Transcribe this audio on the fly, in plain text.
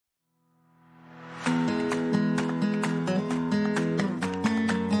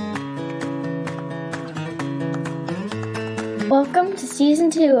Welcome to Season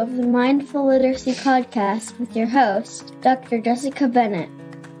 2 of the Mindful Literacy Podcast with your host, Dr. Jessica Bennett.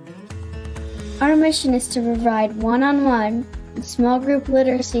 Our mission is to provide one-on-one and small group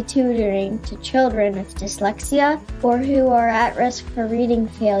literacy tutoring to children with dyslexia or who are at risk for reading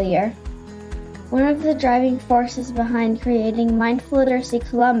failure. One of the driving forces behind creating Mindful Literacy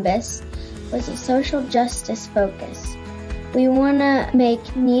Columbus was a social justice focus. We want to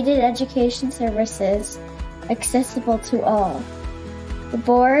make needed education services accessible to all. The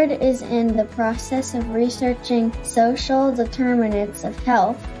board is in the process of researching social determinants of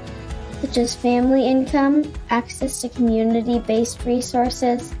health, such as family income, access to community-based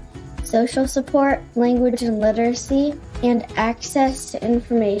resources, social support, language and literacy, and access to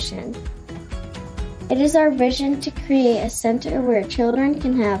information. It is our vision to create a center where children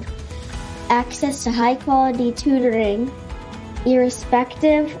can have access to high-quality tutoring,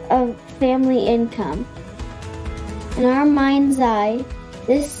 irrespective of family income. In our mind's eye,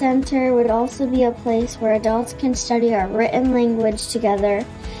 this center would also be a place where adults can study our written language together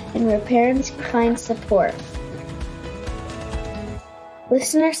and where parents can find support.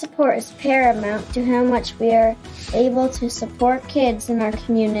 Listener support is paramount to how much we are able to support kids in our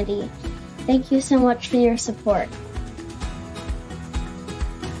community. Thank you so much for your support.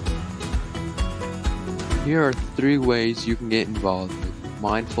 Here are 3 ways you can get involved with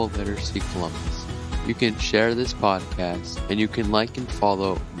Mindful Literacy Columbus. You can share this podcast, and you can like and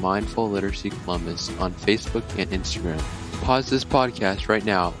follow Mindful Literacy Columbus on Facebook and Instagram. Pause this podcast right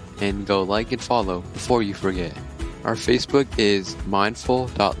now and go like and follow before you forget. Our Facebook is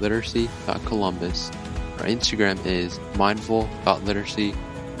mindful.literacy.columbus. Our Instagram is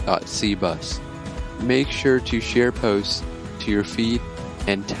mindful.literacy.cbus. Make sure to share posts to your feed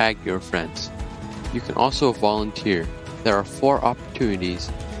and tag your friends. You can also volunteer. There are 4 opportunities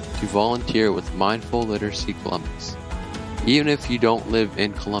to volunteer with Mindful Literacy Columbus, even if you don't live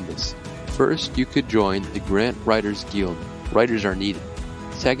in Columbus. First, you could join the Grant Writers Guild. Writers are needed.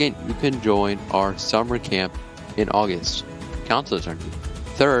 Second, you can join our summer camp in August. Counselors are needed.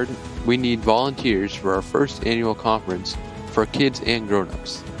 Third, we need volunteers for our first annual conference for kids and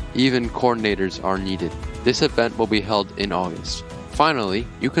grown-ups. Even coordinators are needed. This event will be held in August. Finally,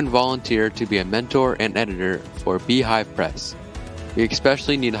 you can volunteer to be a mentor and editor for Beehive Press. We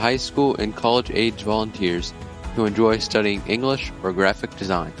especially need high school and college-age volunteers who enjoy studying English or graphic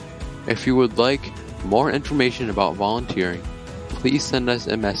design. If you would like more information about volunteering, please send us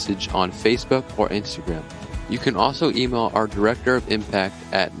a message on Facebook or Instagram. You can also email our Director of Impact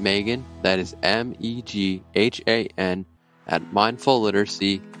at Megan, that is MEGHAN, at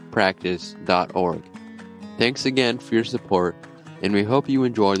mindfulliteracypractice.org. Thanks again for your support, and we hope you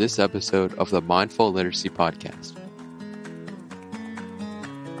enjoy this episode of the Mindful Literacy Podcast.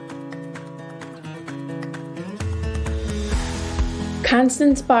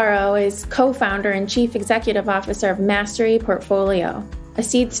 Constance Borro is co-founder and chief executive officer of Mastery Portfolio, a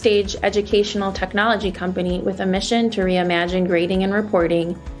seed-stage educational technology company with a mission to reimagine grading and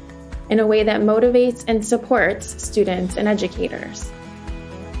reporting in a way that motivates and supports students and educators.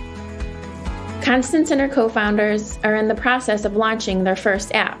 Constance and her co-founders are in the process of launching their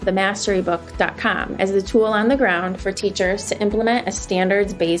first app, the masterybook.com, as the tool on the ground for teachers to implement a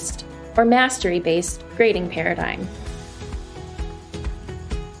standards-based or mastery-based grading paradigm.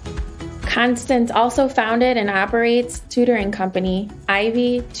 Constance also founded and operates tutoring company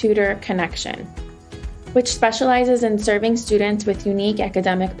Ivy Tutor Connection, which specializes in serving students with unique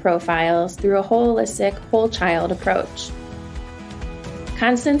academic profiles through a holistic, whole-child approach.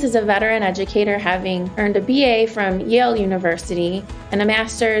 Constance is a veteran educator, having earned a BA from Yale University and a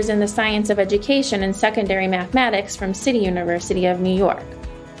master's in the science of education and secondary mathematics from City University of New York.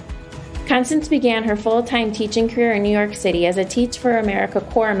 Constance began her full-time teaching career in New York City as a Teach for America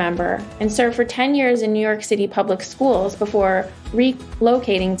Corps member and served for 10 years in New York City public schools before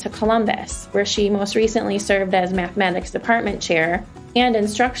relocating to Columbus, where she most recently served as mathematics department chair and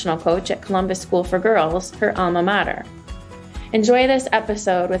instructional coach at Columbus School for Girls, her alma mater. Enjoy this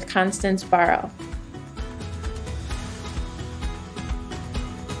episode with Constance Borro.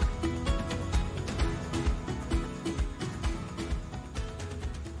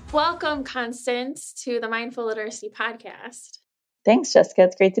 Welcome, Constance, to the Mindful Literacy Podcast. Thanks, Jessica.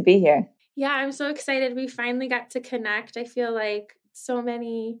 It's great to be here. Yeah, I'm so excited we finally got to connect. I feel like so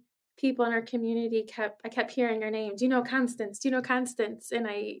many people in our community I kept hearing your name. Do you know Constance? Do you know Constance? And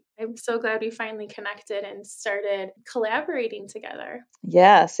I'm so glad we finally connected and started collaborating together.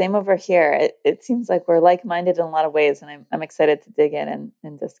 Yeah, same over here. It seems like we're like-minded in a lot of ways, and I'm excited to dig in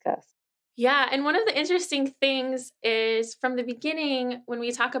and discuss. Yeah. And one of the interesting things is from the beginning, when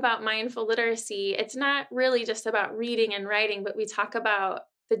we talk about mindful literacy, it's not really just about reading and writing, but we talk about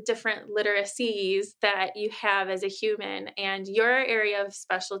the different literacies that you have as a human. And your area of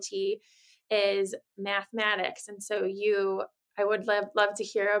specialty is mathematics. And so I would love to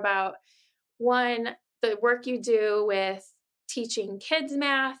hear about one, the work you do with teaching kids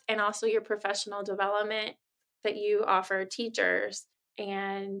math and also your professional development that you offer teachers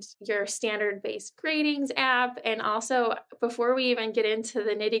and your standard-based gradings app. And also, before we even get into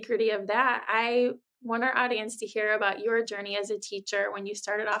the nitty-gritty of that, I want our audience to hear about your journey as a teacher when you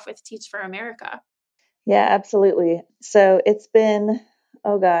started off with Teach for America. Yeah, absolutely. So it's been,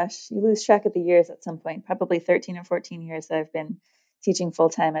 oh gosh, you lose track of the years at some point, probably 13 or 14 years that I've been teaching full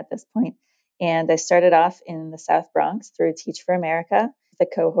time at this point. And I started off in the South Bronx through Teach for America, the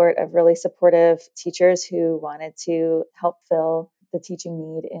cohort of really supportive teachers who wanted to help fill the teaching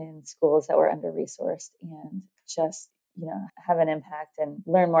need in schools that were under-resourced and just, have an impact and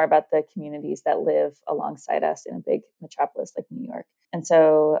learn more about the communities that live alongside us in a big metropolis like New York. And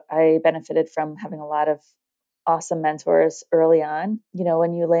so I benefited from having a lot of awesome mentors early on.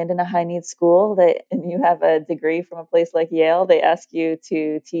 When you land in a high needs school and you have a degree from a place like Yale, they ask you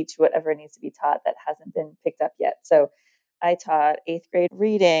to teach whatever needs to be taught that hasn't been picked up yet. So I taught 8th grade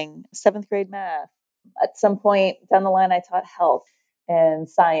reading, 7th grade math. At some point down the line, I taught health and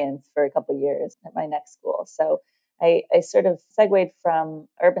science for a couple of years at my next school. So I sort of segued from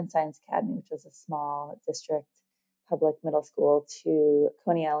Urban Science Academy, which was a small district public middle school, to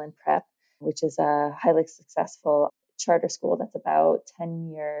Coney Island Prep, which is a highly successful charter school that's about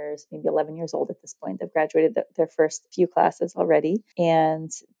 10 years, maybe 11 years old at this point. They've graduated their first few classes already.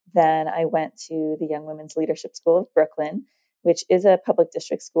 And then I went to the Young Women's Leadership School of Brooklyn, which is a public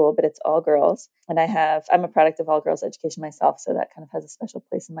district school, but it's all girls. And I'm a product of all girls education myself, so that kind of has a special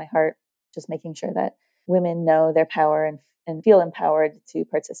place in my heart, just making sure that women know their power and feel empowered to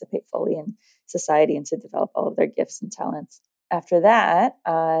participate fully in society and to develop all of their gifts and talents. After that,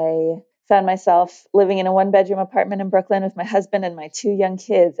 I found myself living in a 1-bedroom apartment in Brooklyn with my husband and my 2 young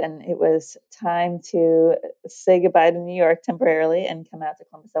kids. And it was time to say goodbye to New York temporarily and come out to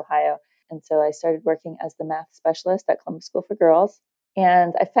Columbus, Ohio. And so I started working as the math specialist at Columbus School for Girls.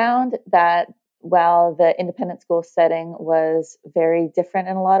 And I found that while the independent school setting was very different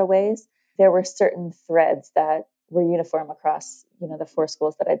in a lot of ways, there were certain threads that were uniform across, the 4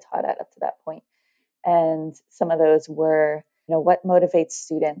 schools that I taught at up to that point. And some of those were, what motivates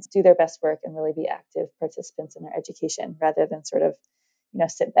students to do their best work and really be active participants in their education rather than sort of,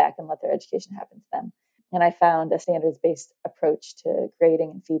 sit back and let their education happen to them. And I found a standards-based approach to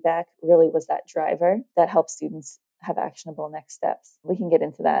grading and feedback really was that driver that helps students have actionable next steps. We can get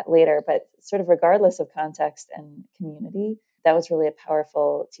into that later, but sort of regardless of context and community, that was really a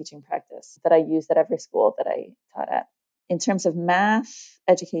powerful teaching practice that I used at every school that I taught at. In terms of math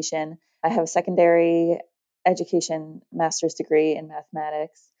education, I have a secondary education master's degree in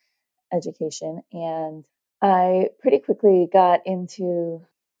mathematics education, and I pretty quickly got into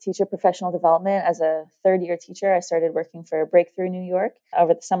teacher professional development. As a 3rd-year teacher, I started working for Breakthrough New York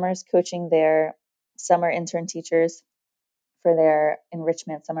over the summers, coaching their summer intern teachers for their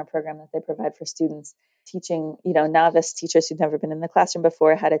enrichment summer program that they provide for students, teaching, novice teachers who've never been in the classroom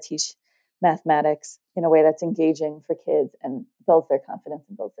before how to teach mathematics in a way that's engaging for kids and builds their confidence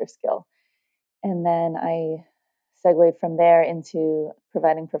and builds their skill. And then I segued from there into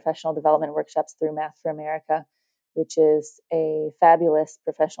providing professional development workshops through Math for America, which is a fabulous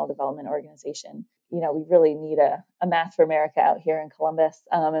professional development organization. We really need a Math for America out here in Columbus.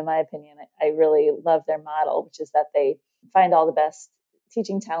 In my opinion, I really love their model, which is that they find all the best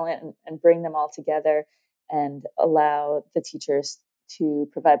teaching talent and bring them all together and allow the teachers to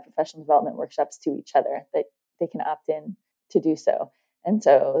provide professional development workshops to each other, that they can opt in to do so. And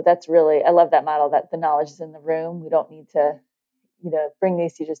so that's really, I love that model, that the knowledge is in the room. We don't need to, bring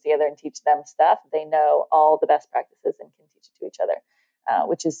these teachers together and teach them stuff. They know all the best practices and can teach it to each other,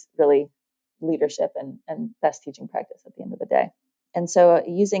 which is really leadership and best teaching practice at the end of the day. And so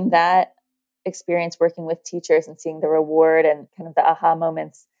using that experience working with teachers and seeing the reward and kind of the aha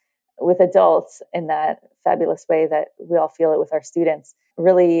moments with adults in that fabulous way that we all feel it with our students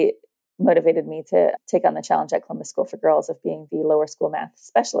really motivated me to take on the challenge at Columbus School for Girls of being the lower school math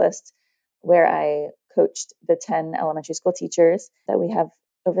specialist, where I coached the 10 elementary school teachers that we have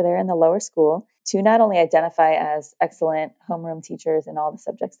over there in the lower school to not only identify as excellent homeroom teachers in all the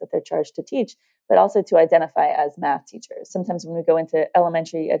subjects that they're charged to teach, but also to identify as math teachers. Sometimes when we go into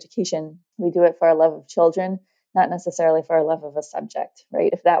elementary education, we do it for our love of children, not necessarily for our love of a subject,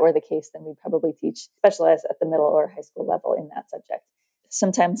 right? If that were the case, then we'd probably specialize at the middle or high school level in that subject.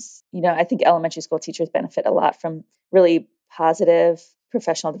 sometimes, I think elementary school teachers benefit a lot from really positive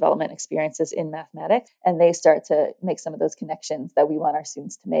professional development experiences in mathematics, and they start to make some of those connections that we want our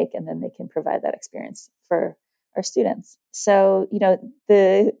students to make, and then they can provide that experience for our students. So,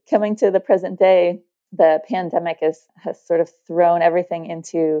 the coming to the present day, the pandemic has sort of thrown everything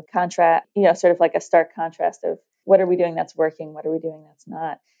into contrast, sort of like a stark contrast of what are we doing that's working, what are we doing that's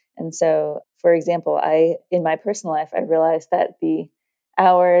not. And so, for example, in my personal life, I realized that the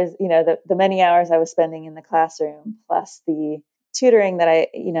hours, the many hours I was spending in the classroom, plus the tutoring that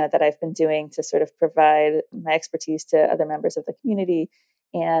that I've been doing to sort of provide my expertise to other members of the community,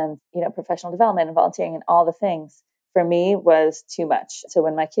 and, professional development and volunteering and all the things, for me was too much. So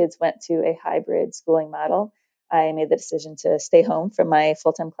when my kids went to a hybrid schooling model, I made the decision to stay home from my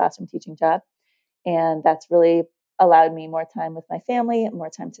full-time classroom teaching job. And that's really allowed me more time with my family, more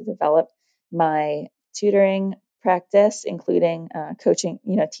time to develop my tutoring practice, including coaching,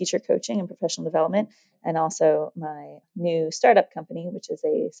 teacher coaching and professional development, and also my new startup company, which is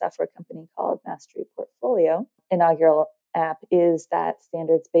a software company called Mastery Portfolio. Inaugural app is that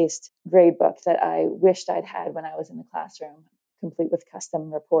standards-based grade book that I wished I'd had when I was in the classroom, complete with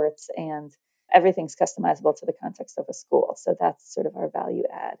custom reports, and everything's customizable to the context of a school. So that's sort of our value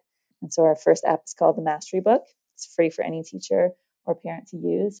add. And so our first app is called the Mastery Book. It's free for any teacher or parent to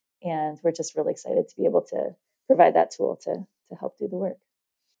use. And we're just really excited to be able to provide that tool to help do the work.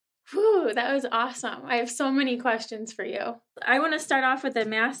 Whew, that was awesome. I have so many questions for you. I want to start off with the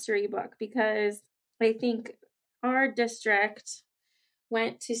Mastery Book because I think our district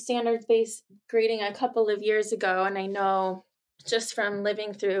went to standards-based grading a couple of years ago. And I know just from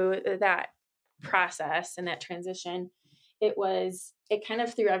living through that process and that transition, it kind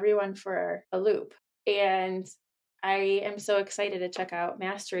of threw everyone for a loop. And I am so excited to check out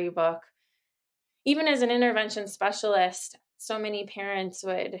Mastery Book. Even as an intervention specialist, so many parents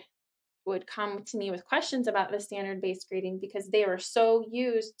would come to me with questions about the standard-based grading because they were so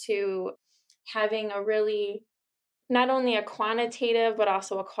used to having a really, not only a quantitative, but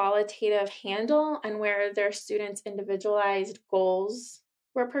also a qualitative handle on where their students' individualized goals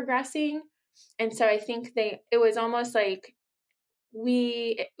were progressing. And so I think it was almost like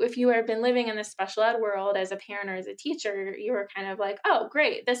if you have been living in the special ed world as a parent or as a teacher, you were kind of like, oh,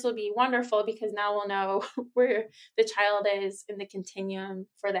 great, this will be wonderful because now we'll know where the child is in the continuum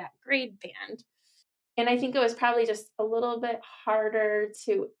for that grade band. And I think it was probably just a little bit harder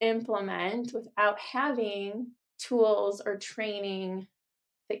to implement without having tools or training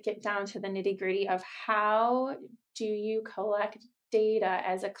that get down to the nitty-gritty of how do you collect data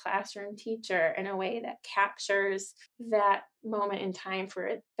as a classroom teacher in a way that captures that moment in time for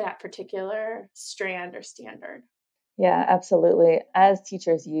that particular strand or standard. Yeah, absolutely. As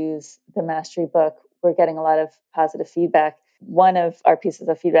teachers use the Mastery Book, we're getting a lot of positive feedback. One of our pieces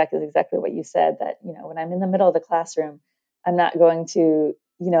of feedback is exactly what you said, that, when I'm in the middle of the classroom, I'm not going to,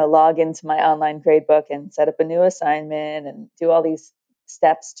 log into my online gradebook and set up a new assignment and do all these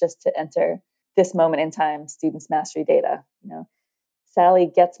steps just to enter this moment in time students' mastery data.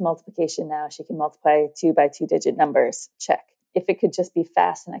 Sally gets multiplication now. She can multiply 2 by 2 digit numbers. Check. If it could just be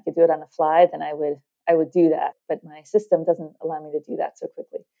fast and I could do it on the fly, then I would do that. But my system doesn't allow me to do that so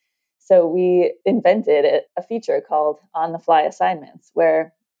quickly. So we invented a feature called on the fly assignments,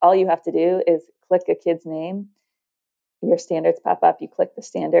 where all you have to do is click a kid's name, your standards pop up, you click the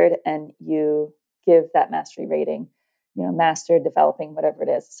standard, and you give that mastery rating, master, developing, whatever it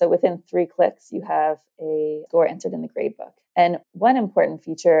is. So within 3 clicks, you have a score entered in the gradebook. And one important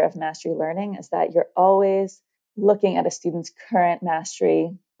feature of mastery learning is that you're always looking at a student's current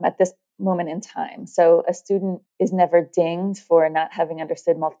mastery at this moment in time. So a student is never dinged for not having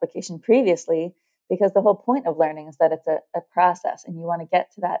understood multiplication previously, because the whole point of learning is that it's a process and you want to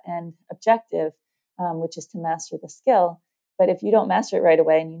get to that end objective, which is to master the skill. But if you don't master it right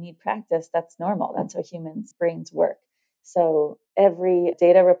away and you need practice, that's normal. That's how humans' brains work. So every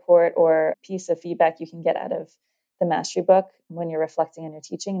data report or piece of feedback you can get out of the Mastery Book when you're reflecting on your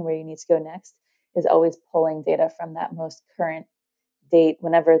teaching and where you need to go next is always pulling data from that most current date,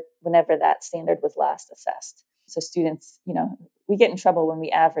 whenever that standard was last assessed. So students, we get in trouble when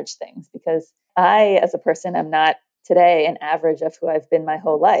we average things, because I, as a person, am not today an average of who I've been my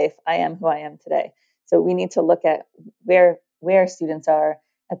whole life. I am who I am today. So we need to look at where students are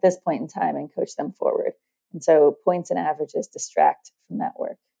at this point in time and coach them forward. And so points and averages distract from that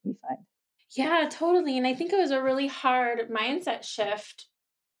work, we find. Yeah, totally. And I think it was a really hard mindset shift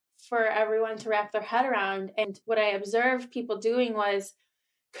for everyone to wrap their head around. And what I observed people doing was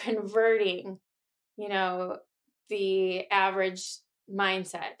converting, the average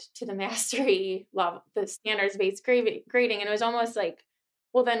mindset to the mastery level, the standards-based grading. And it was almost like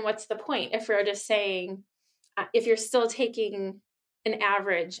well, then what's the point if we're just saying, if you're still taking an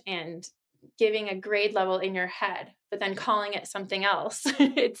average and giving a grade level in your head, but then calling it something else,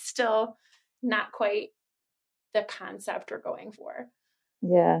 it's still not quite the concept we're going for.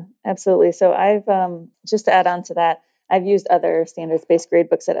 Yeah, absolutely. So I've, just to add on to that, I've used other standards-based grade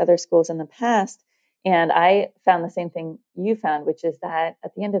books at other schools in the past, and I found the same thing you found, which is that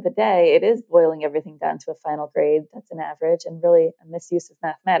at the end of the day, it is boiling everything down to a final grade that's an average and really a misuse of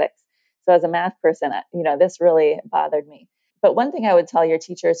mathematics. So as a math person, this really bothered me. But one thing I would tell your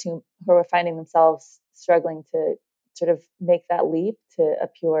teachers who are finding themselves struggling to sort of make that leap to a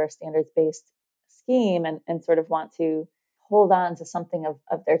pure standards-based scheme and sort of want to hold on to something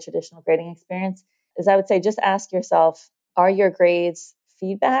of their traditional grading experience is I would say just ask yourself, are your grades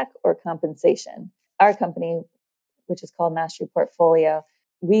feedback or compensation? Our company, which is called Mastery Portfolio,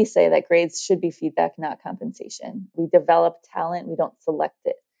 we say that grades should be feedback, not compensation. We develop talent, we don't select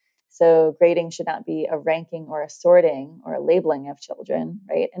it. So grading should not be a ranking or a sorting or a labeling of children,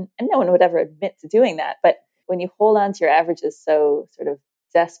 right? And no one would ever admit to doing that. But when you hold on to your averages so sort of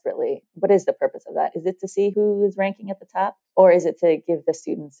desperately, what is the purpose of that? Is it to see who is ranking at the top? Or is it to give the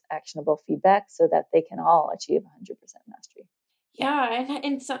students actionable feedback so that they can all achieve 100% mastery? Yeah,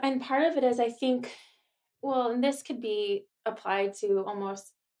 and part of it is, I think, well, and this could be applied to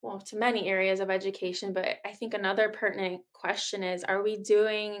to many areas of education, but I think another pertinent question is, are we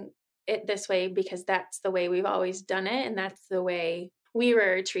doing it this way because that's the way we've always done it and that's the way we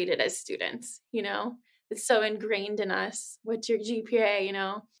were treated as students, It's so ingrained in us. What's your GPA,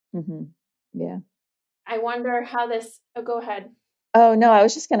 Mm-hmm. Yeah. I wonder how go ahead. Oh, no, I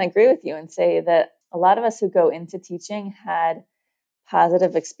was just going to agree with you and say that a lot of us who go into teaching had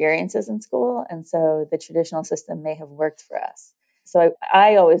positive experiences in school. And so the traditional system may have worked for us. So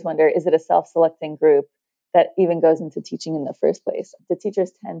I always wonder, is it a self-selecting group that even goes into teaching in the first place? The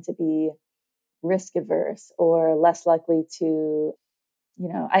teachers tend to be risk averse or less likely to,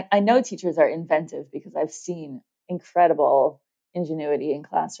 I know teachers are inventive because I've seen incredible ingenuity in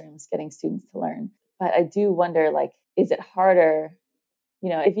classrooms getting students to learn. But I do wonder, is it harder?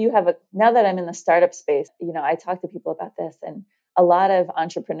 If you have now that I'm in the startup space, I talk to people about this, and a lot of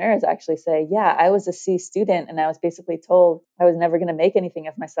entrepreneurs actually say, yeah, I was a C student and I was basically told I was never going to make anything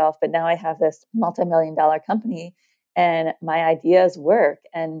of myself. But now I have this multi-million-dollar company and my ideas work.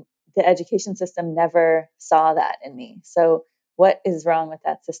 And the education system never saw that in me. So what is wrong with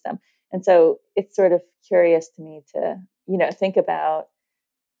that system? And so it's sort of curious to me to, think about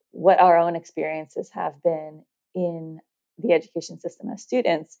what our own experiences have been in the education system as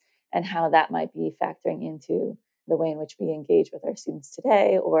students and how that might be factoring into the way in which we engage with our students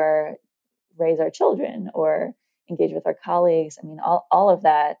today or raise our children or engage with our colleagues. I mean, all of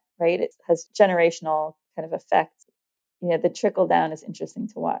that, right? It has generational kind of effects. The trickle down is interesting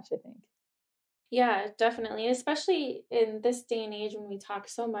to watch, I think. Yeah, definitely. Especially in this day and age when we talk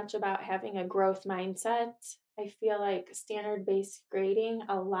so much about having a growth mindset, I feel like standard-based grading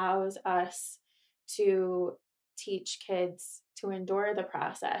allows us to teach kids to endure the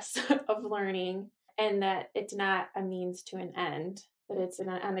process of learning and that it's not a means to an end, that it's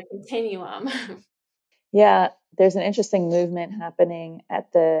on a continuum. Yeah, there's an interesting movement happening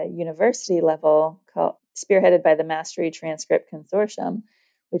at the university level spearheaded by the Mastery Transcript Consortium,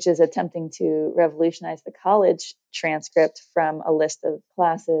 which is attempting to revolutionize the college transcript from a list of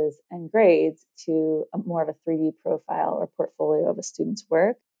classes and grades to more of a 3D profile or portfolio of a student's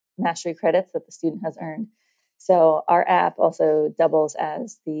work, mastery credits that the student has earned. So our app also doubles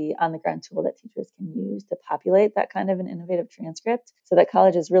as the on-the-ground tool that teachers can use to populate that kind of an innovative transcript so that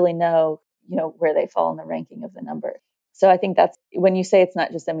colleges really know, where they fall in the ranking of the number. So I think that's when you say it's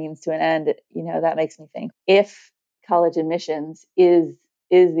not just a means to an end, that makes me think if college admissions is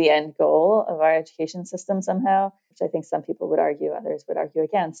the end goal of our education system somehow, which I think some people would argue, others would argue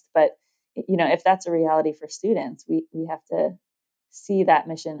against. But, if that's a reality for students, we have to see that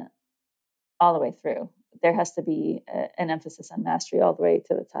mission all the way through. There has to be an emphasis on mastery all the way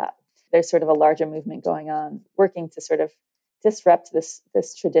to the top. There's sort of a larger movement going on, working to sort of disrupt this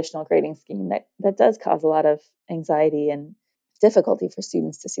traditional grading scheme that does cause a lot of anxiety and difficulty for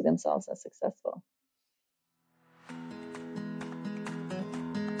students to see themselves as successful.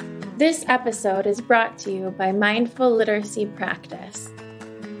 This episode is brought to you by Mindful Literacy Practice.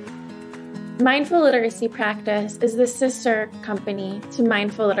 Mindful Literacy Practice is the sister company to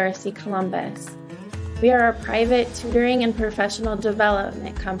Mindful Literacy Columbus. We are a private tutoring and professional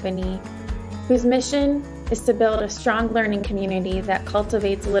development company whose mission is to build a strong learning community that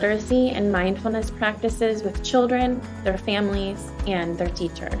cultivates literacy and mindfulness practices with children, their families, and their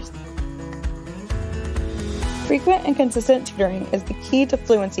teachers. Frequent and consistent tutoring is the key to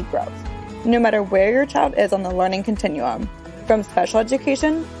fluency growth, no matter where your child is on the learning continuum, from special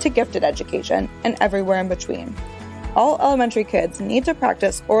education to gifted education and everywhere in between. All elementary kids need to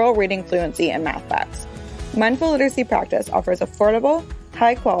practice oral reading fluency and math facts. Mindful Literacy Practice offers affordable,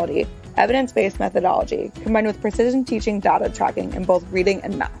 high-quality, evidence-based methodology combined with precision teaching data tracking in both reading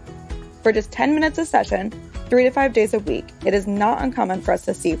and math. For just 10 minutes a session, 3 to 5 days a week, it is not uncommon for us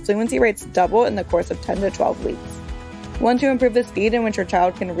to see fluency rates double in the course of 10 to 12 weeks. Want to improve the speed in which your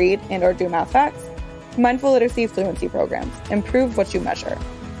child can read and or do math facts? Mindful Literacy Fluency Programs. Improve what you measure.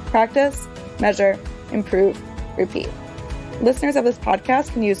 Practice, measure, improve, repeat. Listeners of this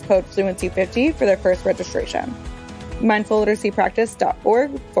podcast can use code FLUENCY50 for their first registration.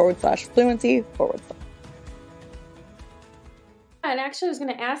 mindfulliteracypractice.org/fluency/. And actually, I was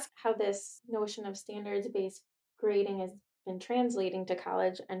going to ask how this notion of standards-based grading has been translating to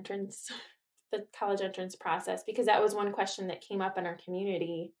college entrance, the college entrance process, because that was one question that came up in our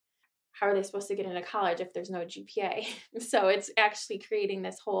community. How are they supposed to get into college if there's no GPA? So it's actually creating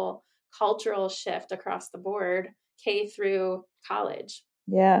this whole cultural shift across the board, K through college.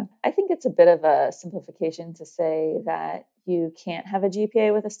 Yeah, I think it's a bit of a simplification to say that you can't have a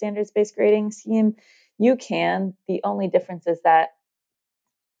GPA with a standards-based grading scheme. You can. The only difference is that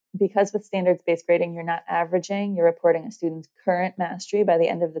because with standards-based grading, you're not averaging, you're reporting a student's current mastery by the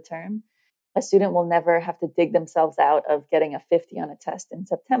end of the term. A student will never have to dig themselves out of getting a 50 on a test in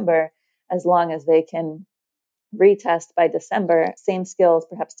September, as long as they can retest by December, same skills,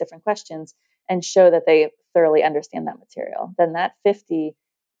 perhaps different questions, and show that they thoroughly understand that material. Then that 50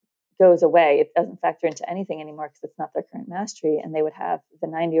 goes away. It doesn't factor into anything anymore because it's not their current mastery, and they would have the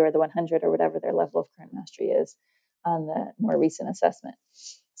 90 or the 100 or whatever their level of current mastery is on the more recent assessment.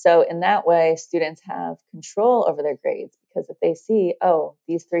 So in that way, students have control over their grades, because if they see, oh,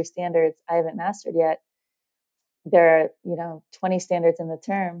 these 3 standards I haven't mastered yet, there are 20 standards in the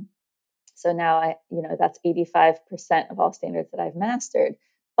term. So now that's 85% of all standards that I've mastered.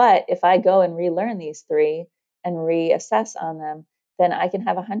 But if I go and relearn these 3 and reassess on them, then I can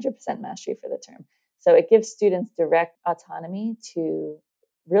have 100% mastery for the term. So it gives students direct autonomy to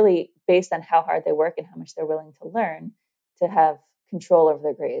really, based on how hard they work and how much they're willing to learn, to have control over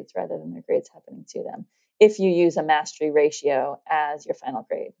their grades rather than their grades happening to them. If you use a mastery ratio as your final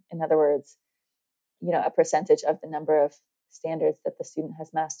grade, in other words, a percentage of the number of standards that the student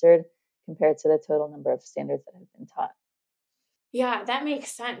has mastered compared to the total number of standards that have been taught. Yeah, that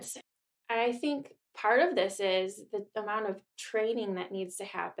makes sense. I think part of this is the amount of training that needs to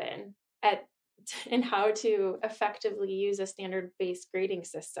happen in how to effectively use a standard-based grading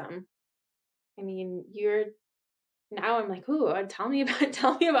system. I mean, now I'm like, ooh, tell me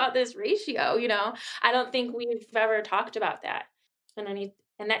about this ratio. I don't think we've ever talked about that, and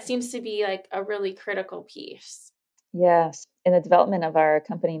that seems to be like a really critical piece. Yes, in the development of our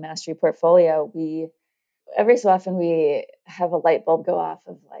company mastery portfolio, every so often we have a light bulb go off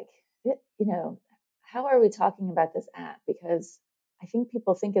of like, how are we talking about this app? Because I think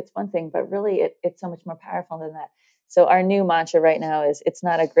people think it's one thing, but really it's so much more powerful than that. So our new mantra right now is, it's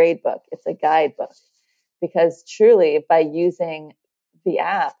not a grade book, it's a guidebook. Because truly, by using the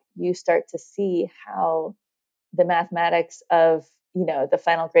app, you start to see how the mathematics of, the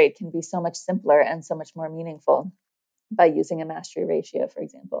final grade can be so much simpler and so much more meaningful by using a mastery ratio, for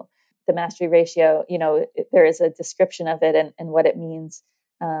example. The mastery ratio, there is a description of it and what it means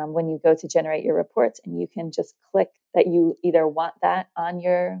when you go to generate your reports, and you can just click that you either want that on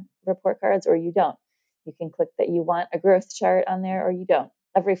your report cards or you don't. You can click that you want a growth chart on there or you don't.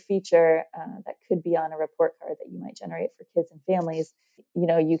 Every feature that could be on a report card that you might generate for kids and families,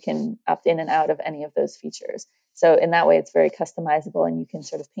 you can opt in and out of any of those features. So in that way, it's very customizable, and you can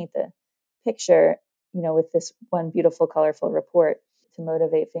sort of paint the picture, with this one beautiful, colorful report to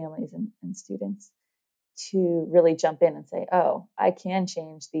motivate families and students to really jump in and say, oh, I can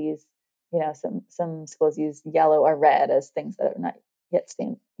change these. Some schools use yellow or red as things that are not yet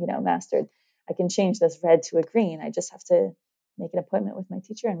mastered. I can change this red to a green. I just have to make an appointment with my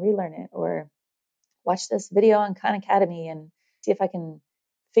teacher and relearn it, or watch this video on Khan Academy and see if I can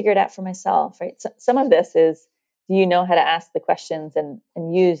figure it out for myself, right? So some of this is, do you know how to ask the questions and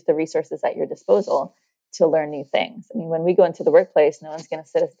use the resources at your disposal to learn new things? I mean, when we go into the workplace, no one's going to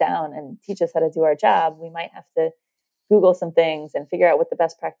sit us down and teach us how to do our job. We might have to Google some things and figure out what the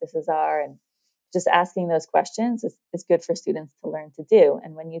best practices are. And just asking those questions is good for students to learn to do.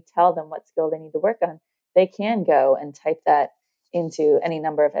 And when you tell them what skill they need to work on, they can go and type that into any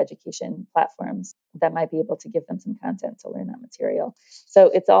number of education platforms that might be able to give them some content to learn that material. So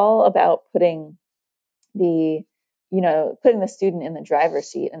it's all about putting the student in the driver's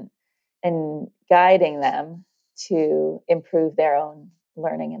seat and guiding them to improve their own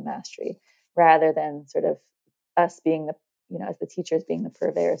learning and mastery, rather than sort of us being the, as the teachers being the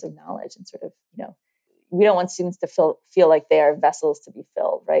purveyors of knowledge and sort of, we don't want students to feel like they are vessels to be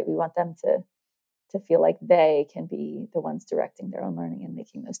filled, right? We want them to feel like they can be the ones directing their own learning and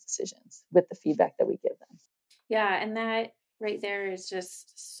making those decisions with the feedback that we give them. Yeah, and that right there is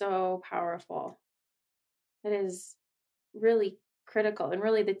just so powerful. It is really critical. And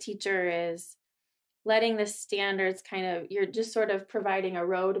really the teacher is letting the standards you're just sort of providing a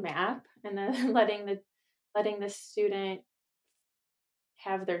roadmap, and then letting the student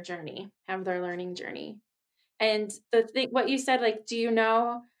have their learning journey. And what you said, like, do you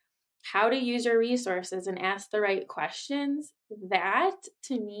know how to use your resources and ask the right questions? That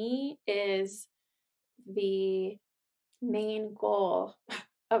to me is the main goal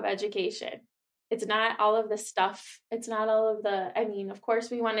of education. It's not all of the stuff. It's not all of of course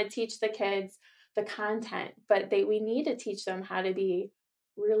we want to teach the kids the content, but we need to teach them how to be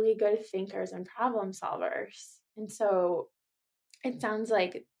really good thinkers and problem solvers. And so it sounds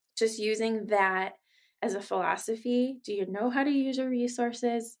like just using that as a philosophy. Do you know how to use your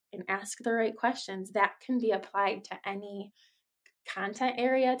resources and ask the right questions? That can be applied to any content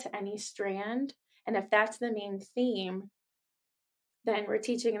area, to any strand. And if that's the main theme, then we're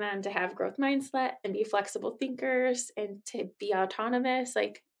teaching them to have growth mindset and be flexible thinkers and to be autonomous.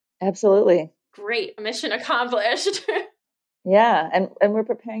 Like, absolutely. Great. Mission accomplished. Yeah. And we're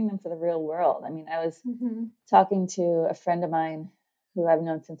preparing them for the real world. I mean, I was talking to a friend of mine who I've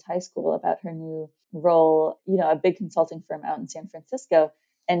known since high school about her new role, a big consulting firm out in San Francisco.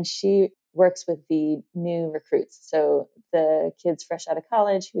 And she works with the new recruits. So the kids fresh out of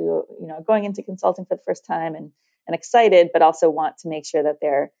college who, are going into consulting for the first time and excited, but also want to make sure that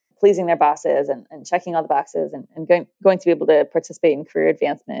they're pleasing their bosses and checking all the boxes and going to be able to participate in career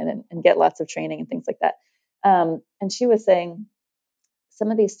advancement and get lots of training and things like that. And she was saying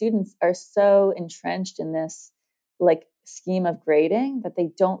some of these students are so entrenched in this like scheme of grading that they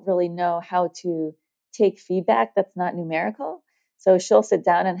don't really know how to take feedback that's not numerical. So she'll sit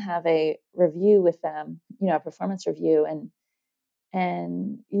down and have a review with them, a performance review, and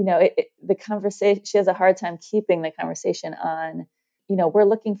the conversation, she has a hard time keeping the conversation on, we're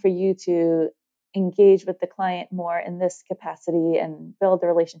looking for you to engage with the client more in this capacity and build the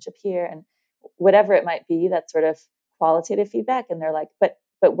relationship here, and whatever it might be, that sort of qualitative feedback. And they're like, but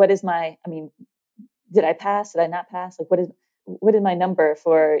what is did I pass? Did I not pass? Like, what is my number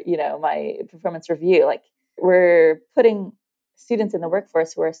for, my performance review? Like, we're putting students in the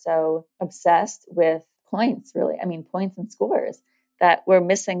workforce who are so obsessed with points, really. Points and scores, that we're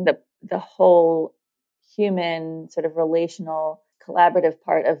missing the whole human sort of relational collaborative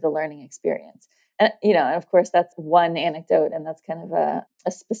part of the learning experience. And, and of course that's one anecdote, and that's kind of a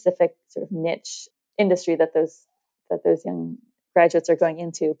specific sort of niche industry that those young graduates are going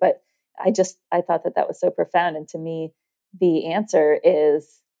into. But I thought that was so profound. And to me, the answer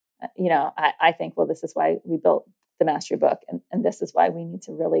is, I think, well, this is why we built the mastery book. And this is why we need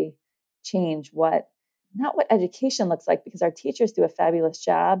to really change not what education looks like, because our teachers do a fabulous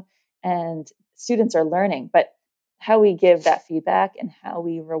job and students are learning, but how we give that feedback and how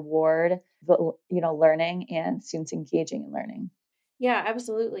we reward the, learning and students engaging in learning. Yeah,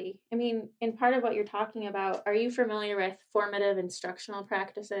 absolutely. And part of what you're talking about, are you familiar with formative instructional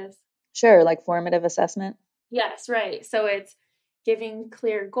practices? Sure, like formative assessment. Yes, right. So it's giving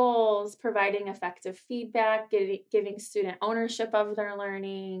clear goals, providing effective feedback, giving student ownership of their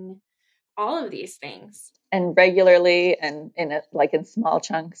learning, all of these things. And regularly, and in small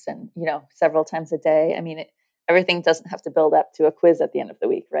chunks, and, several times a day. Everything doesn't have to build up to a quiz at the end of the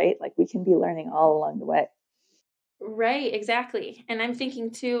week, right? Like, we can be learning all along the way. Right, exactly. And I'm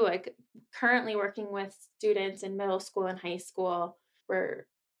thinking too, like, currently working with students in middle school and high school, where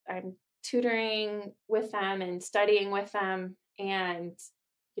I'm tutoring with them and studying with them, and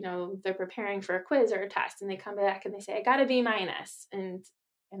they're preparing for a quiz or a test, and they come back and they say, I got a B-,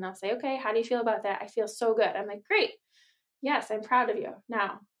 and I'll say, okay, how do you feel about that? I feel so good. I'm like, great. Yes, I'm proud of you.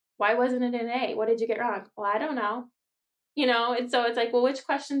 Now, why wasn't it an A? What did you get wrong? Well, I don't know. And so it's like, well, which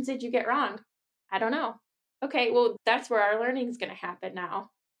questions did you get wrong? I don't know. Okay, well, that's where our learning is going to happen now.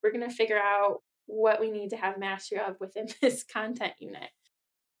 We're going to figure out what we need to have mastery of within this content unit.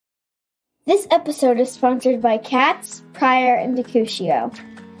 This episode is sponsored by Katz, Pryor, and DiCuscio.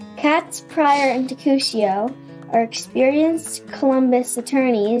 Katz, Pryor, and DiCuscio are experienced Columbus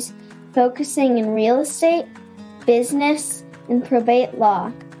attorneys focusing in real estate, business, and probate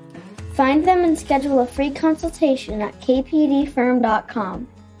law. Find them and schedule a free consultation at kpdfirm.com.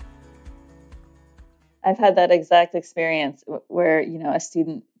 I've had that exact experience where, a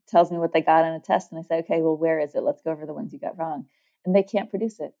student tells me what they got on a test, and I say, okay, well, where is it? Let's go over the ones you got wrong. And they can't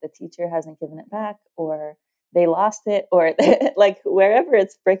produce it. The teacher hasn't given it back, or they lost it, or like wherever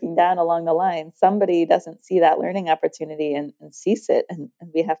it's breaking down along the line, somebody doesn't see that learning opportunity and sees it, and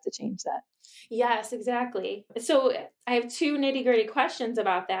we have to change that. Yes, exactly. So I have two nitty-gritty questions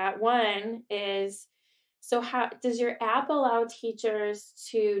about that. One is, so how does your app allow teachers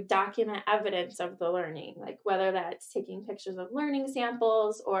to document evidence of the learning, like whether that's taking pictures of learning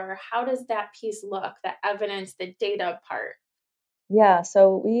samples, or how does that piece look, the evidence, the data part? Yeah,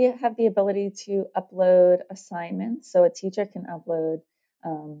 so we have the ability to upload assignments. So a teacher can upload,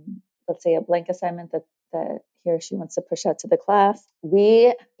 let's say, a blank assignment that he or she wants to push out to the class.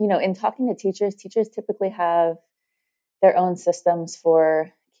 We, in talking to teachers typically have their own systems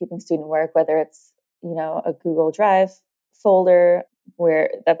for keeping student work, whether it's, a Google Drive folder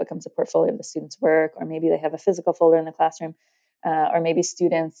where that becomes a portfolio of the student's work, or maybe they have a physical folder in the classroom, or maybe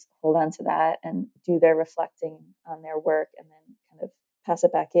students hold on to that and do their reflecting on their work and then kind of pass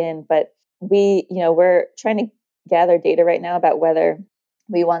it back in. But we're trying to gather data right now about whether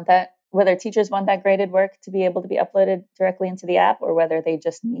teachers want that graded work to be able to be uploaded directly into the app, or whether they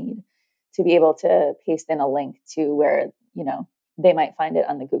just need to be able to paste in a link to where, they might find it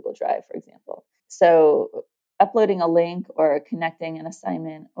on the Google Drive, for example. So uploading a link or connecting an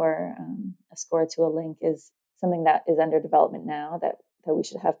assignment or a score to a link is something that is under development now that we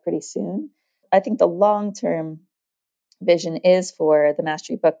should have pretty soon. I think the long-term vision is for the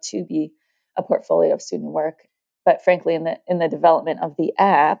Mastery Book to be a portfolio of student work. But frankly, in the development of the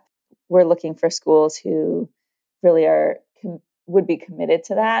app, we're looking for schools who really would be committed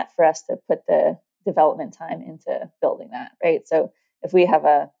to that, for us to put the development time into building that, right? So if we have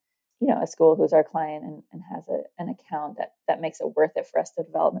a school who's our client and has an account that makes it worth it for us to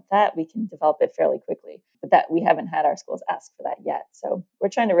develop that, we can develop it fairly quickly. But that we haven't had our schools ask for that yet. So we're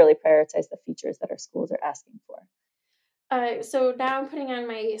trying to really prioritize the features that our schools are asking for. So now I'm putting on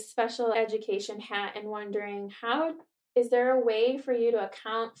my special education hat and wondering, is there a way for you to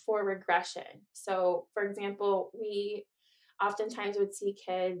account for regression? So, for example, we oftentimes would see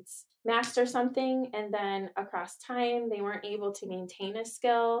kids master something and then across time they weren't able to maintain a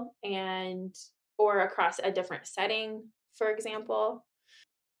skill, or across a different setting, for example.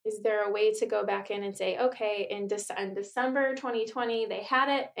 Is there a way to go back in and say, okay, in December 2020 they had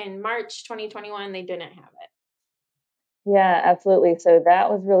it, in March 2021 they didn't have it? Yeah, absolutely. So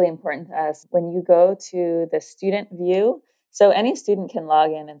that was really important to us. When you go to the student view, so any student can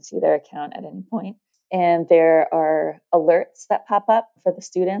log in and see their account at any point. And there are alerts that pop up for the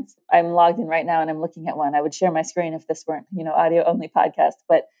students. I'm logged in right now and I'm looking at one. I would share my screen if this weren't, audio only podcast.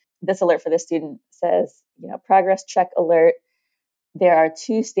 But this alert for the student says, progress check alert. There are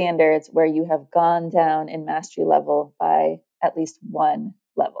 2 standards where you have gone down in mastery level by at least 1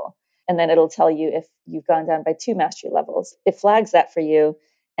 level. And then it'll tell you if you've gone down by 2 mastery levels. It flags that for you.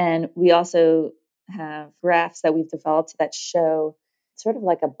 And we also have graphs that we've developed that show sort of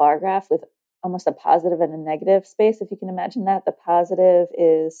like a bar graph with almost a positive and a negative space, if you can imagine that. The positive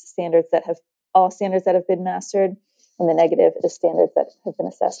is all standards that have been mastered, and the negative is standards that have been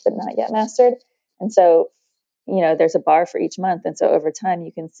assessed but not yet mastered. And so, there's a bar for each month. And so over time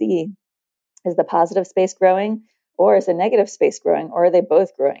you can see, is the positive space growing, or is the negative space growing, or are they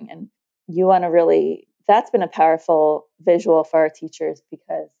both growing? And you want to that's been a powerful visual for our teachers,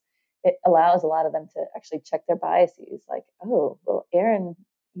 because it allows a lot of them to actually check their biases. Like, oh, well, Erin,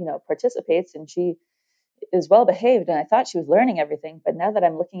 participates and she is well behaved, and I thought she was learning everything, but now that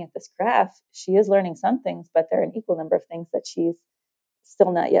I'm looking at this graph, she is learning some things, but there are an equal number of things that she's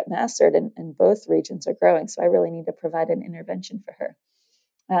still not yet mastered, and both regions are growing. So I really need to provide an intervention for her.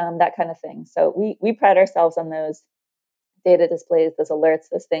 That kind of thing. So we pride ourselves on those data displays, those alerts,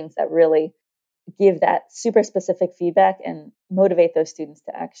 those things that really give that super specific feedback and motivate those students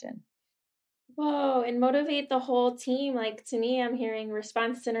to action. Whoa, and motivate the whole team. Like, to me, I'm hearing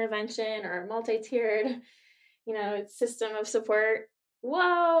response intervention or multi-tiered, system of support.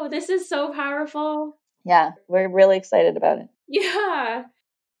 Whoa, this is so powerful. Yeah, we're really excited about it. Yeah.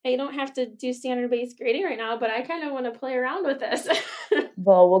 I don't have to do standard-based grading right now, but I kind of want to play around with this.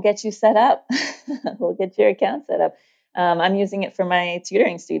 Well, we'll get you set up. We'll get your account set up. I'm using it for my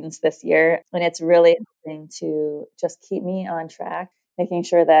tutoring students this year, and it's really helping to just keep me on track, making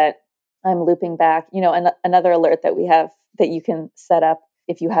sure that I'm looping back. Another alert that we have that you can set up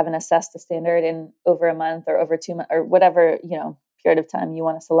if you haven't assessed a standard in over a month or over 2 months or whatever, period of time you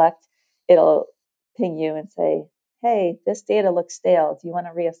want to select, it'll ping you and say, hey, this data looks stale. Do you want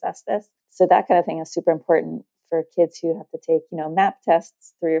to reassess this? So that kind of thing is super important for kids who have to take, MAP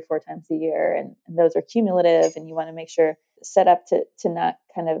tests 3 or 4 times a year, and those are cumulative, and you want to make sure set up to not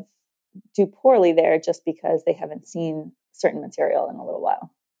kind of do poorly there just because they haven't seen certain material in a little while.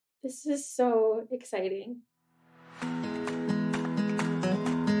 This is so exciting.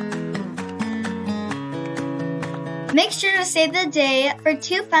 Make sure to save the day for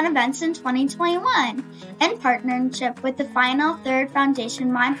 2 fun events in 2021. In partnership with the Final Third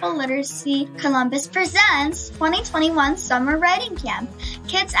Foundation Mindful Literacy, Columbus presents 2021 Summer Writing Camp.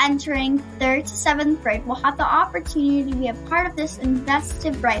 Kids entering 3rd to 7th grade will have the opportunity to be a part of this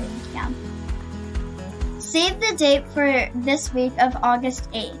investive writing camp. Save the date for this week of August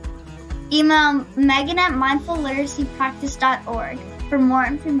 8th. Email Megan at mindfulliteracypractice.org for more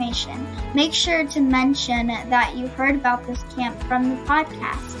information. Make sure to mention that you heard about this camp from the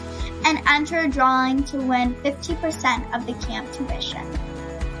podcast and enter a drawing to win 50% of the camp tuition.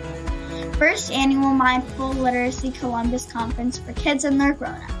 First annual Mindful Literacy Columbus Conference for kids and their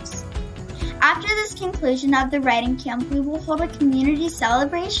grown-ups. After this conclusion of the writing camp, we will hold a community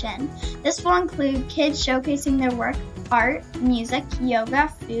celebration. This will include kids showcasing their work, art, music, yoga,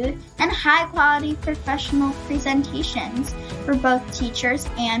 food, and high-quality professional presentations for both teachers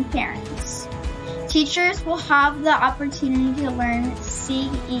and parents. Teachers will have the opportunity to learn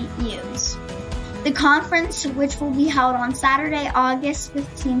CEUs. The conference, which will be held on Saturday, August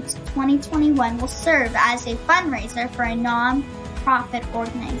 15th, 2021, will serve as a fundraiser for a non-profit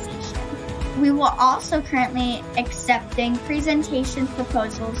organization. We will also currently accepting presentation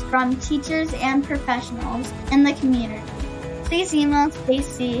proposals from teachers and professionals in the community. Please email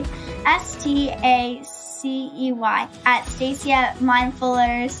Stacy, Stacey, at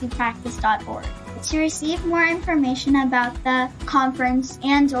stacy@mindfulliteracypractice.org to receive more information about the conference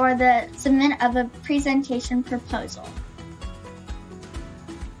and or the submit of a presentation proposal.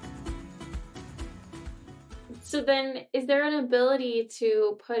 So then is there an ability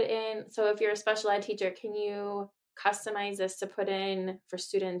to put in, so if you're a special ed teacher, can you customize this to put in for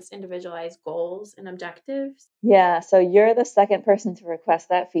students individualized goals and objectives? Yeah, so you're the second person to request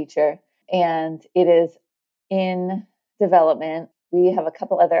that feature, and it is in development. We have a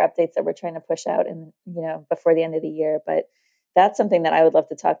couple other updates that we're trying to push out in, before the end of the year, but that's something that I would love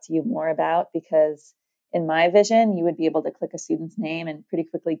to talk to you more about, because in my vision, you would be able to click a student's name and pretty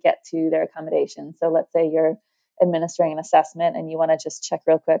quickly get to their accommodation. So let's say you're administering an assessment and you want to just check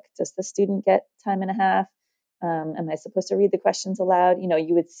real quick, does the student get time and a half? Am I supposed to read the questions aloud?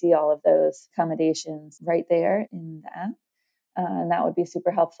 You would see all of those accommodations right there in the app. And that would be super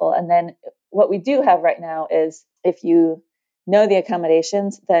helpful. And then what we do have right now is if you know the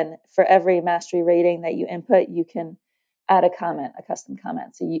accommodations, then for every mastery rating that you input, you can add a comment, a custom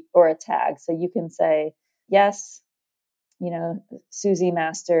comment, or a tag. So you can say, yes, Susie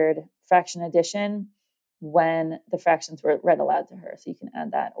mastered fraction addition when the fractions were read aloud to her. So you can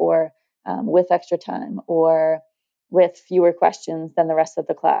add that, or with extra time, or with fewer questions than the rest of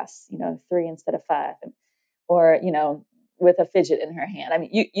the class, 3 instead of 5, or, with a fidget in her hand. I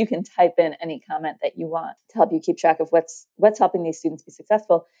mean, you can type in any comment that you want to help you keep track of what's helping these students be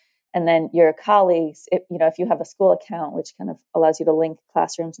successful. And then your colleagues, if you have a school account, which kind of allows you to link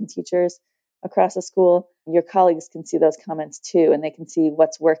classrooms and teachers across a school, your colleagues can see those comments too, and they can see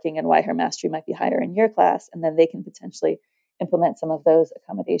what's working and why her mastery might be higher in your class. And then they can potentially implement some of those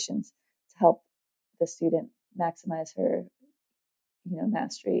accommodations to help the student maximize her,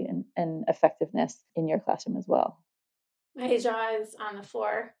 mastery and effectiveness in your classroom as well. My jaw is on the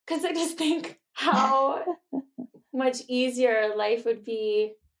floor because I just think how much easier life would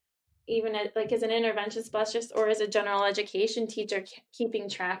be, even as an intervention specialist or as a general education teacher, keeping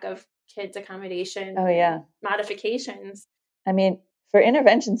track of kids' accommodation. Oh, yeah. Modifications. I mean, for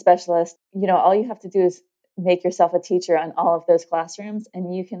intervention specialists, all you have to do is make yourself a teacher on all of those classrooms,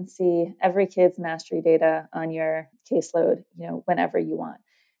 and you can see every kid's mastery data on your caseload, whenever you want.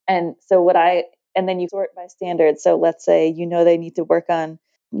 And so and then you sort by standard. So let's say, they need to work on,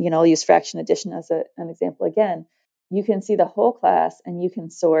 I'll use fraction addition as an example again. You can see the whole class and you can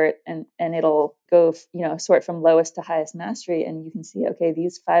sort and it'll go, sort from lowest to highest mastery. And you can see, okay,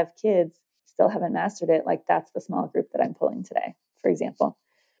 these 5 kids still haven't mastered it. Like, that's the small group that I'm pulling today, for example.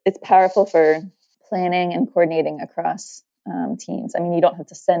 It's powerful for planning and coordinating across teams. I mean, you don't have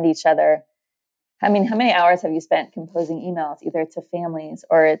to send each other. I mean, how many hours have you spent composing emails either to families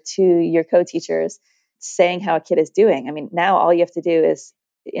or to your co-teachers saying how a kid is doing? I mean, now all you have to do is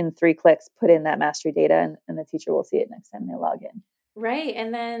in 3 clicks, put in that mastery data and the teacher will see it next time they log in. Right.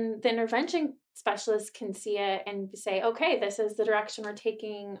 And then the intervention specialist can see it and say, okay, this is the direction we're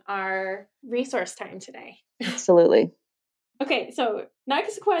taking our resource time today. Absolutely. Okay. So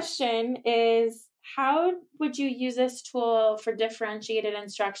next question is, How would you use this tool for differentiated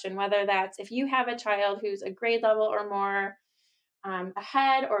instruction, whether that's if you have a child who's a grade level or more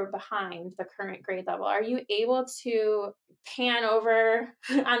ahead or behind the current grade level? Are you able to pan over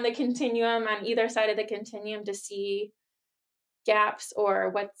on the continuum, on either side of the continuum, to see gaps or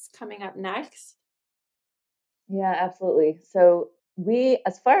what's coming up next? Yeah, absolutely. So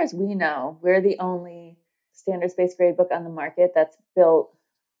as far as we know, we're the only standards-based gradebook on the market that's built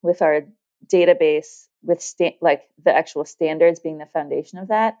with our database with like the actual standards being the foundation of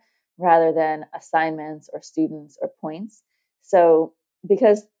that, rather than assignments or students or points. So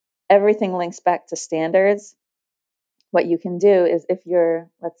because everything links back to standards, what you can do is if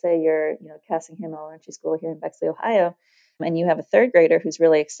let's say you're, Cassingham Elementary School here in Bexley, Ohio, and you have a third grader who's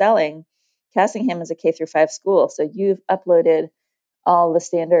really excelling. Cassingham is a K through 5 school, so you've uploaded all the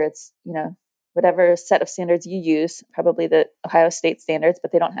standards, whatever set of standards you use, probably the Ohio State standards,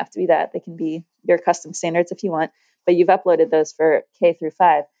 but they don't have to be that. They can be your custom standards if you want, but you've uploaded those for K through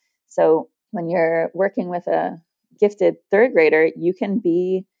 5. So when you're working with a gifted third grader, you can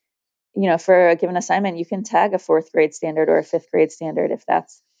be, for a given assignment, you can tag a 4th grade standard or a 5th grade standard if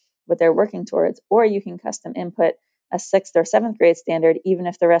that's what they're working towards, or you can custom input a 6th or 7th grade standard, even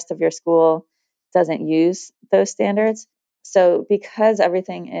if the rest of your school doesn't use those standards. So because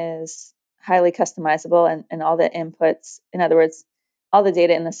everything is highly customizable and all the inputs, in other words, all the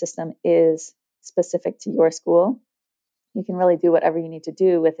data in the system is specific to your school, you can really do whatever you need to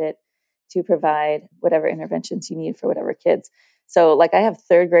do with it to provide whatever interventions you need for whatever kids. So like I have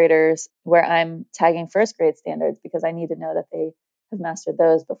third graders where I'm tagging 1st grade standards because I need to know that they have mastered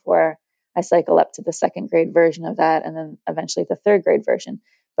those before I cycle up to the 2nd grade version of that, and then eventually the 3rd grade version.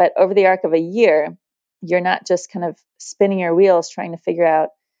 But over the arc of a year, you're not just kind of spinning your wheels trying to figure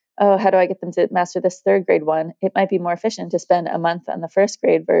out, oh, how do I get them to master this 3rd grade one? It might be more efficient to spend a month on the 1st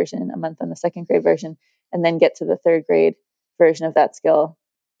grade version, a month on the 2nd grade version, and then get to the 3rd grade version of that skill,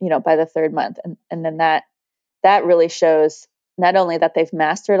 by the 3rd month. And then that really shows not only that they've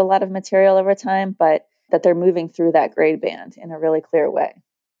mastered a lot of material over time, but that they're moving through that grade band in a really clear way.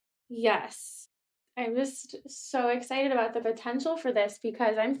 Yes. I'm just so excited about the potential for this,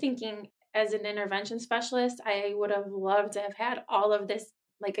 because I'm thinking as an intervention specialist, I would have loved to have had all of this,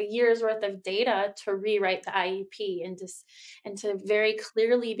 like a year's worth of data to rewrite the IEP and to very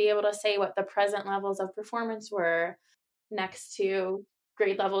clearly be able to say what the present levels of performance were next to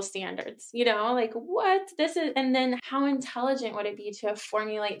grade level standards, like what this is. And then how intelligent would it be to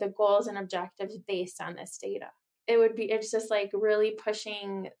formulate the goals and objectives based on this data? It's just like really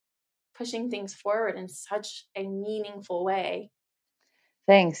pushing things forward in such a meaningful way.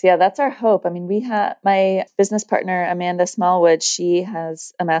 Thanks. Yeah, that's our hope. I mean, we have my business partner, Amanda Smallwood. She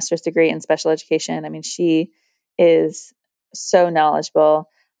has a master's degree in special education. I mean, she is so knowledgeable.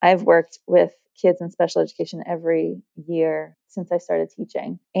 I've worked with kids in special education every year since I started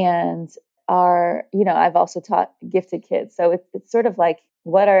teaching. And I've also taught gifted kids. So it's sort of like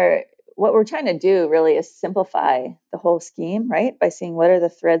what we're trying to do really is simplify the whole scheme, right? By seeing what are the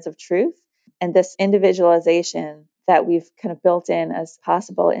threads of truth, and this individualization that we've kind of built in as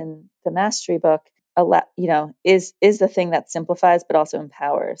possible in the mastery book, is the thing that simplifies but also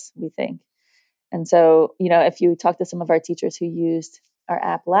empowers, we think. And so, if you talk to some of our teachers who used our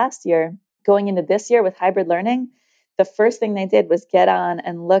app last year, going into this year with hybrid learning, the first thing they did was get on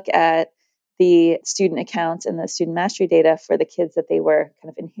and look at the student accounts and the student mastery data for the kids that they were kind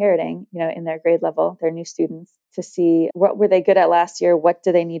of inheriting, in their grade level, their new students, to see what were they good at last year, what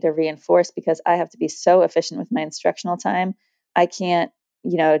do they need to reinforce, because I have to be so efficient with my instructional time. I can't,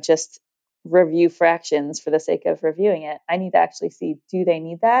 just review fractions for the sake of reviewing it. I need to actually see, do they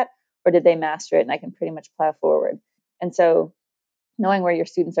need that, or did they master it? And I can pretty much plow forward. And so knowing where your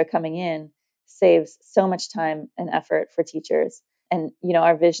students are coming in saves so much time and effort for teachers. And,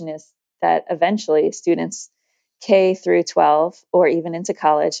 our vision is that eventually students K through 12 or even into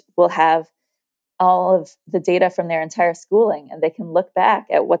college will have all of the data from their entire schooling, and they can look back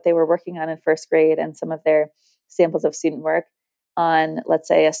at what they were working on in 1st grade and some of their samples of student work on, let's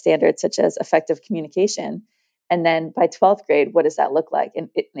say, a standard such as effective communication. And then by 12th grade, what does that look like? And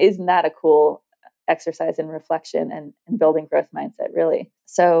isn't that a cool exercise in reflection and building growth mindset, really?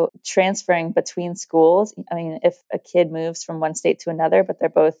 So transferring between schools, I mean, if a kid moves from one state to another, but they're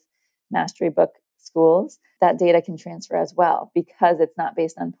both mastery book schools, that data can transfer as well, because it's not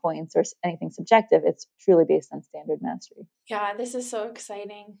based on points or anything subjective. It's truly based on standard mastery. Yeah, this is so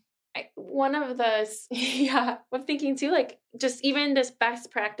exciting. One of the, I'm thinking too, like just even just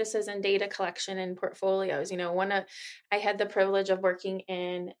best practices in data collection and portfolios. I had the privilege of working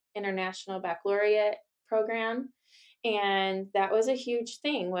in international baccalaureate program, and that was a huge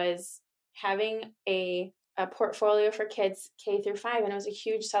thing, was having a portfolio for kids K through 5. And it was a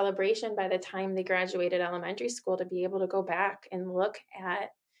huge celebration by the time they graduated elementary school to be able to go back and look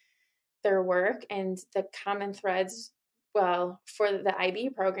at their work. And the common threads, well, for the IB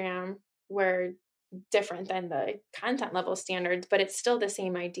program were different than the content level standards, but it's still the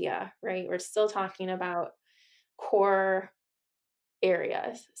same idea, right? We're still talking about core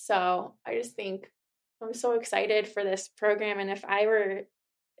areas. So I just think I'm so excited for this program. And if I were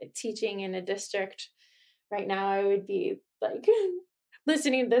teaching in a district right now, I would be like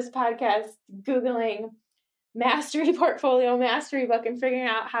listening to this podcast, Googling mastery portfolio, mastery book, and figuring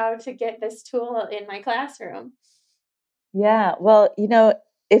out how to get this tool in my classroom. Yeah. Well,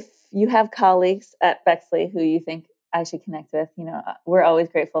 if you have colleagues at Bexley who you think I should connect with, we're always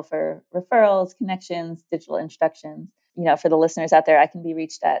grateful for referrals, connections, digital introductions. For the listeners out there, I can be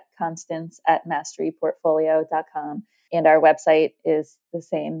reached at Constance@masteryportfolio.com. And our website is the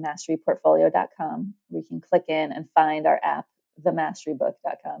same, masteryportfolio.com. We can click in and find our app,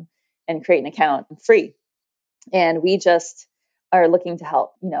 themasterybook.com, and create an account free. And we just are looking to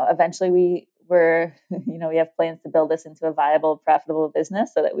help. Eventually we have plans to build this into a viable, profitable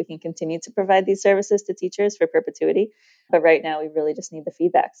business so that we can continue to provide these services to teachers for perpetuity. But right now we really just need the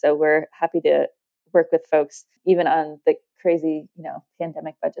feedback. So we're happy to work with folks, even on the crazy,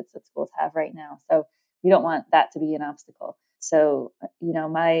 pandemic budgets that schools have right now. So we don't want that to be an obstacle. So,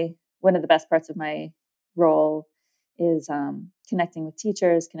 one of the best parts of my role is connecting with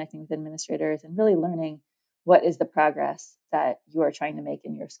teachers, connecting with administrators, and really learning what is the progress that you are trying to make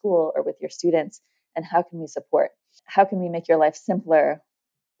in your school or with your students, and how can we support? How can we make your life simpler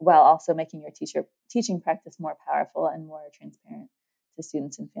while also making your teaching practice more powerful and more transparent to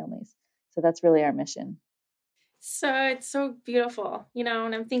students and families? So that's really our mission. So it's so beautiful, and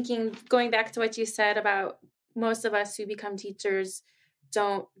I'm thinking, going back to what you said about most of us who become teachers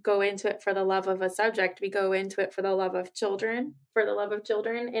don't go into it for the love of a subject. We go into it for the love of children.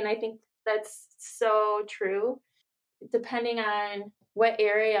 And I think that's so true. Depending on what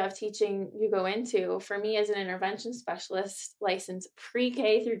area of teaching you go into, for me as an intervention specialist licensed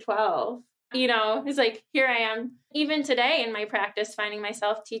pre-K through 12, it's like, here I am, even today in my practice, finding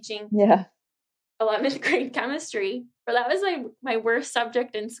myself teaching 11th grade chemistry, or that was my worst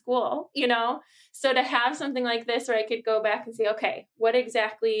subject in school, So to have something like this where I could go back and say, okay, what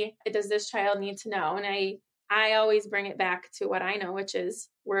exactly does this child need to know? And I always bring it back to what I know, which is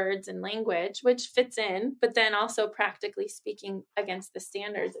words and language, which fits in, but then also practically speaking against the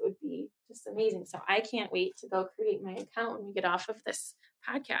standards, it would be just amazing. So I can't wait to go create my account when we get off of this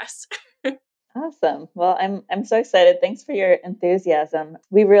podcast. Awesome. Well, I'm so excited. Thanks for your enthusiasm.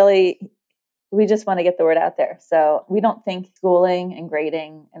 We just want to get the word out there. So we don't think schooling and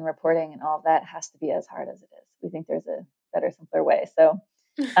grading and reporting and all of that has to be as hard as it is. We think there's a better, simpler way. So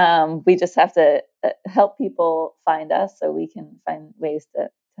we just have to help people find us so we can find ways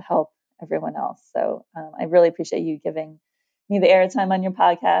to help everyone else. So I really appreciate you giving me the airtime on your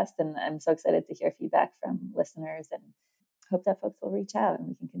podcast. And I'm so excited to hear feedback from listeners, and hope that folks will reach out and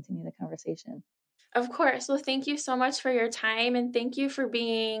we can continue the conversation. Of course. Well, thank you so much for your time, and thank you for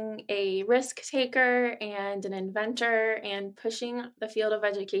being a risk taker and an inventor and pushing the field of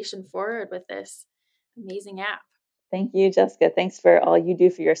education forward with this amazing app. Thank you, Jessica. Thanks for all you do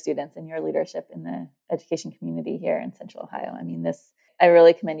for your students and your leadership in the education community here in Central Ohio. I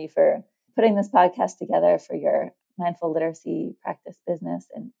really commend you for putting this podcast together, for your mindful literacy practice business,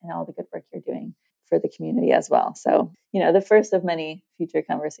 and all the good work you're doing for the community as well. So, the first of many future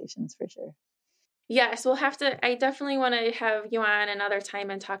conversations for sure. Yes, I definitely want to have you on another time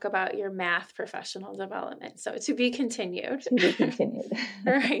and talk about your math professional development. So to be continued. To be continued.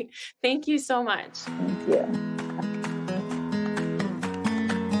 All right. Thank you so much. Thank you.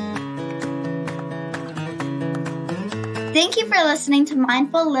 Thank you for listening to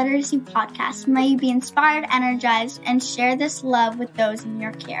Mindful Literacy Podcast. May you be inspired, energized, and share this love with those in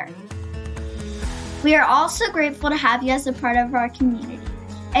your care. We are also grateful to have you as a part of our community.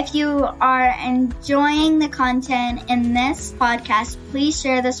 If you are enjoying the content in this podcast, please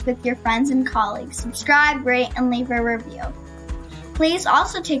share this with your friends and colleagues. Subscribe, rate, and leave a review. Please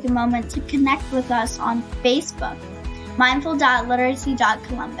also take a moment to connect with us on Facebook,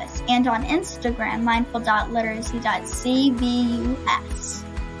 mindful.literacy.columbus, and on Instagram, mindful.literacy.cbus.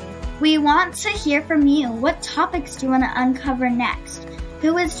 We want to hear from you. What topics do you want to uncover next?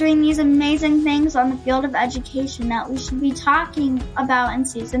 Who is doing these amazing things on the field of education that we should be talking about in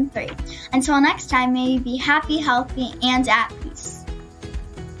Season 3? Until next time, may you be happy, healthy, and at peace.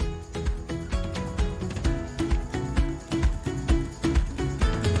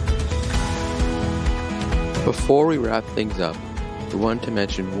 Before we wrap things up, we want to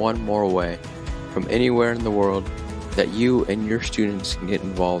mention one more way from anywhere in the world that you and your students can get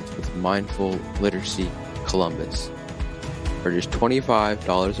involved with Mindful Literacy Columbus. For just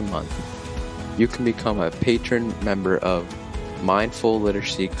 $25 a month, you can become a patron member of Mindful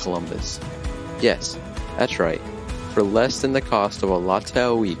Literacy Columbus. Yes, that's right. For less than the cost of a latte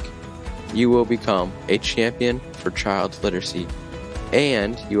a week, you will become a champion for child literacy,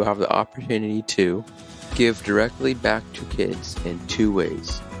 and you will have the opportunity to give directly back to kids in two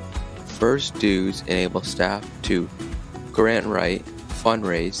ways. First, dues enable staff to grant write,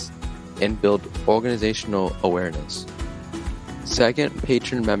 fundraise, and build organizational awareness. Second,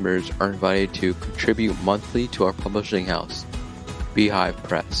 patron members are invited to contribute monthly to our publishing house, Beehive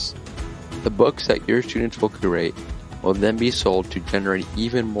Press. The books that your students will curate will then be sold to generate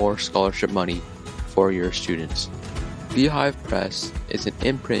even more scholarship money for your students. Beehive Press is an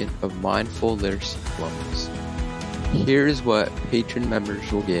imprint of Mindful Literacy Columbus. Here is what patron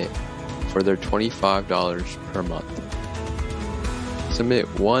members will get for their $25 per month. Submit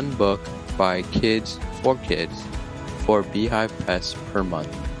one book by Kids for Kids for Beehive Press per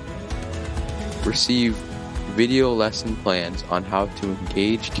month. Receive video lesson plans on how to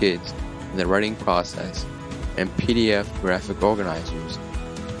engage kids in the writing process and PDF graphic organizers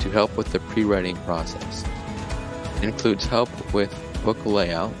to help with the pre-writing process. It includes help with book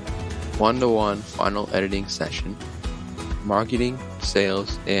layout, one-to-one final editing session, marketing,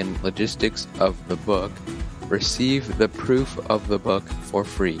 sales, and logistics of the book. Receive the proof of the book for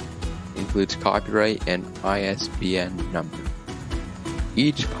free. It includes copyright and ISBN number.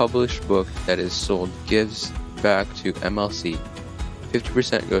 Each published book that is sold gives back to MLC.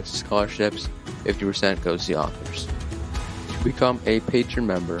 50% goes to scholarships, 50% goes to the authors. To become a patron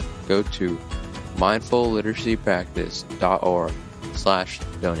member, go to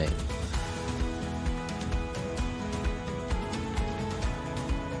mindfulliteracypractice.org/donate.